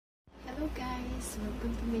Hello guys,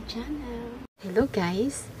 welcome to my channel. Hello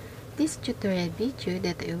guys, this tutorial video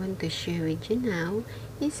that I want to share with you now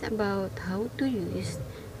is about how to use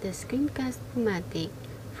the Screencast-o-matic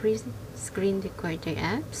free screen recorder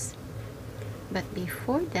apps. But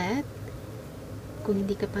before that, kung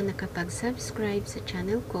hindi ka pa nakapag-subscribe sa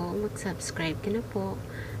channel ko, mag-subscribe ka na po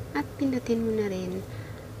at pindutin mo na rin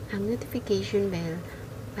ang notification bell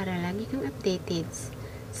para lagi kang updated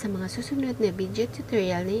sa mga susunod na video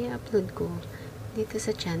tutorial na i-upload ko dito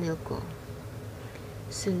sa channel ko.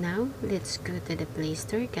 So now, let's go to the Play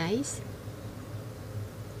Store guys.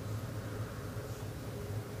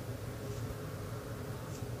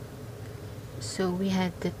 So we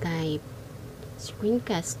have to type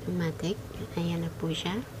Screencast-o-matic. Ayan na po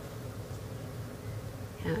siya.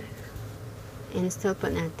 Install po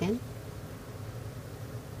natin.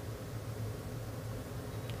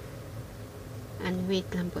 And wait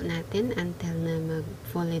lang po natin until na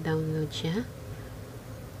mag-fully download siya.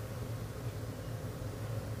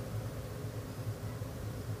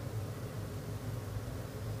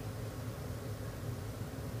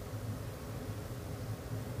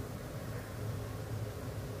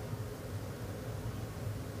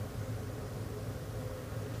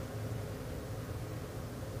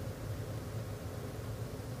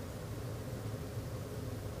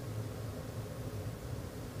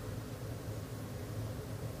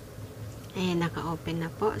 Ayan, naka-open na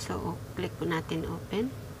po. So, click po natin open.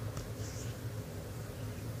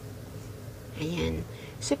 Ayan.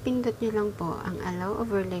 So, pindot nyo lang po ang allow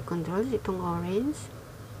overlay controls, itong orange.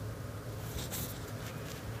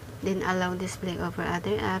 Then, allow display over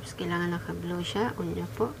other apps. Kailangan naka-blue siya. On nyo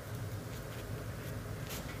po.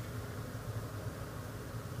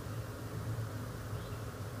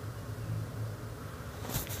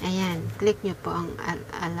 Ayan. Click nyo po ang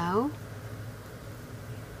allow.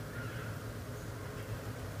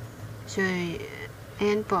 So,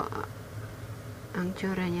 ayan po ang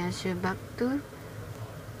tsura niya. So, back to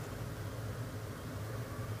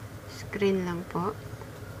screen lang po.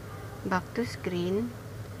 Back to screen.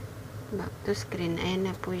 Back to screen. Ayan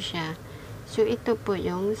na po siya. So, ito po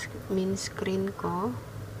yung main screen ko.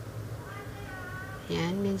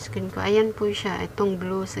 Ayan, main screen ko. Ayan po siya. Itong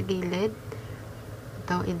blue sa gilid.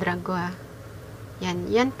 Ito, i-drag ko ha.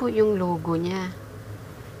 Yan po yung logo niya.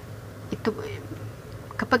 Ito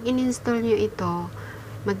kapag in-install nyo ito,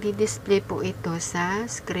 magdi-display po ito sa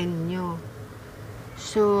screen nyo.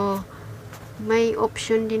 So, may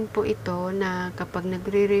option din po ito na kapag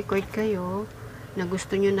nagre-record kayo, na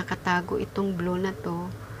gusto nyo nakatago itong blue na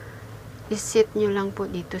to, iset nyo lang po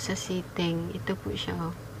dito sa setting. Ito po siya,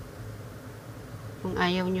 oh. Kung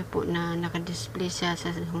ayaw nyo po na nakadisplay siya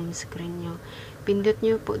sa home screen nyo, pindot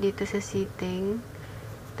nyo po dito sa setting,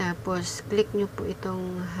 tapos click nyo po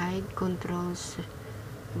itong hide controls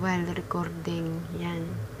while recording.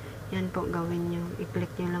 Yan po gawin nyo.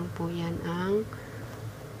 I-click nyo lang po yan ang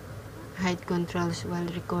hide controls while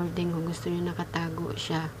recording kung gusto nyo nakatago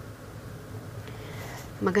siya.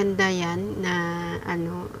 Maganda yan na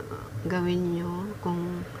gawin nyo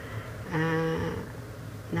kung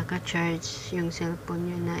naka-charge yung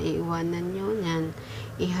cellphone nyo na iiwanan nyo. Yan.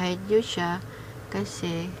 I-hide nyo siya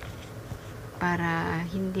kasi para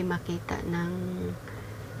hindi makita ng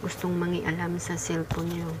gustong mangialam sa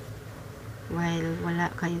cellphone nyo while wala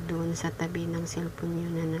kayo doon sa tabi ng cellphone nyo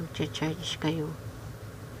na nag-charge kayo.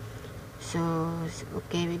 So,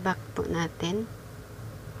 okay, back po natin.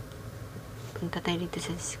 Punta tayo dito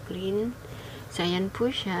sa screen. So, ayan po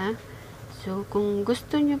siya. So, kung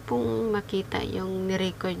gusto nyo pong makita yung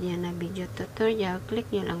nirecord niya na video tutorial, click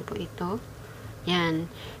nyo lang po ito. Yan.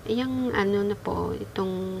 Yung na po,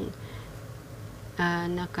 itong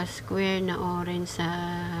naka-square na orange sa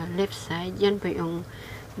left side, yan po yung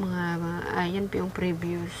yan po yung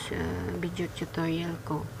previous video tutorial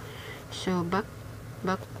ko. So, back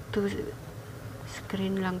to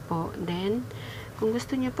screen lang po. Then, kung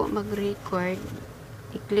gusto niyo po mag-record,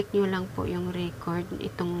 i-click nyo lang po yung record,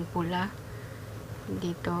 itong pula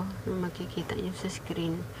dito, makikita nyo sa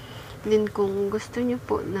screen. Then, kung gusto niyo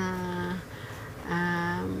po na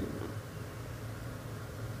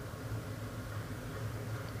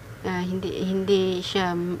hindi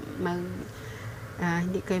siya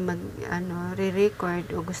hindi kayo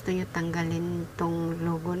re-record o gusto nyo tanggalin tong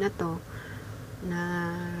logo na to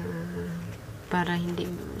na para hindi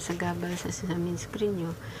sagabal sa main screen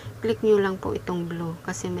nyo, click nyo lang po itong blue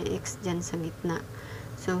kasi may X dyan sa gitna.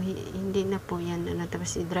 So, hindi na po yan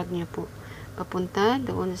tapos i-drag nyo po papunta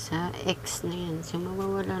doon sa X na yan. So,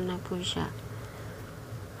 mawawala na po siya.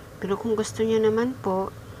 Pero kung gusto nyo naman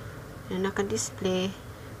po na naka-display,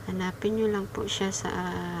 hanapin nyo lang po siya sa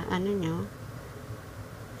nyo.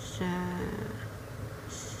 So, sa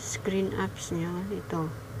screen apps nyo, ito,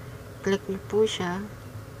 click nyo po siya.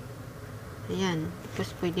 Ayan,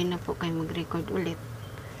 tapos pwede na po kayo mag-record ulit.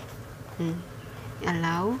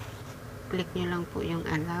 Allow, click nyo lang po yung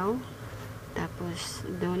allow, tapos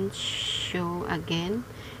don't show again,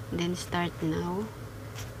 then start now.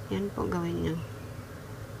 Yan po gawin nyo.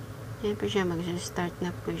 Yan po siya, mag-start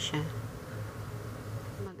na po siya.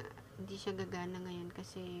 Hindi siya gagana ngayon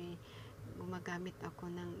kasi gumagamit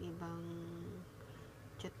ako ng ibang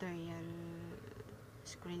tutorial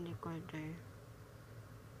screen recorder.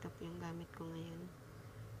 Ito po yung gamit ko ngayon.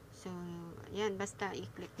 So, yan, basta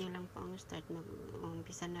i-click nyo lang po ang start.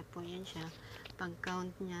 Mag-umpisa na po yan siya.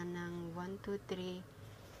 Pag-count niya ng 1, 2, 3,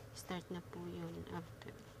 start na po yun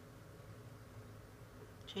after.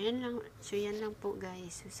 So, yan lang po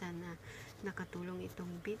guys. So, sana nakatulong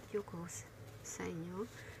itong video ko sa inyo.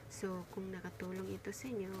 So, kung nakatulong ito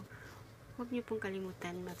sa inyo, huwag niyo pong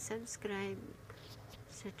kalimutan mag-subscribe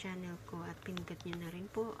sa channel ko at pindot niyo na rin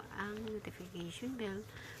po ang notification bell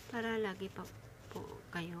para lagi pa po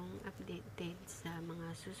kayong updated sa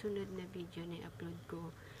mga susunod na video na upload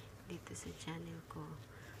ko dito sa channel ko.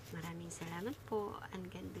 Maraming salamat po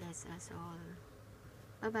and God bless us all.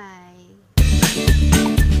 Bye-bye!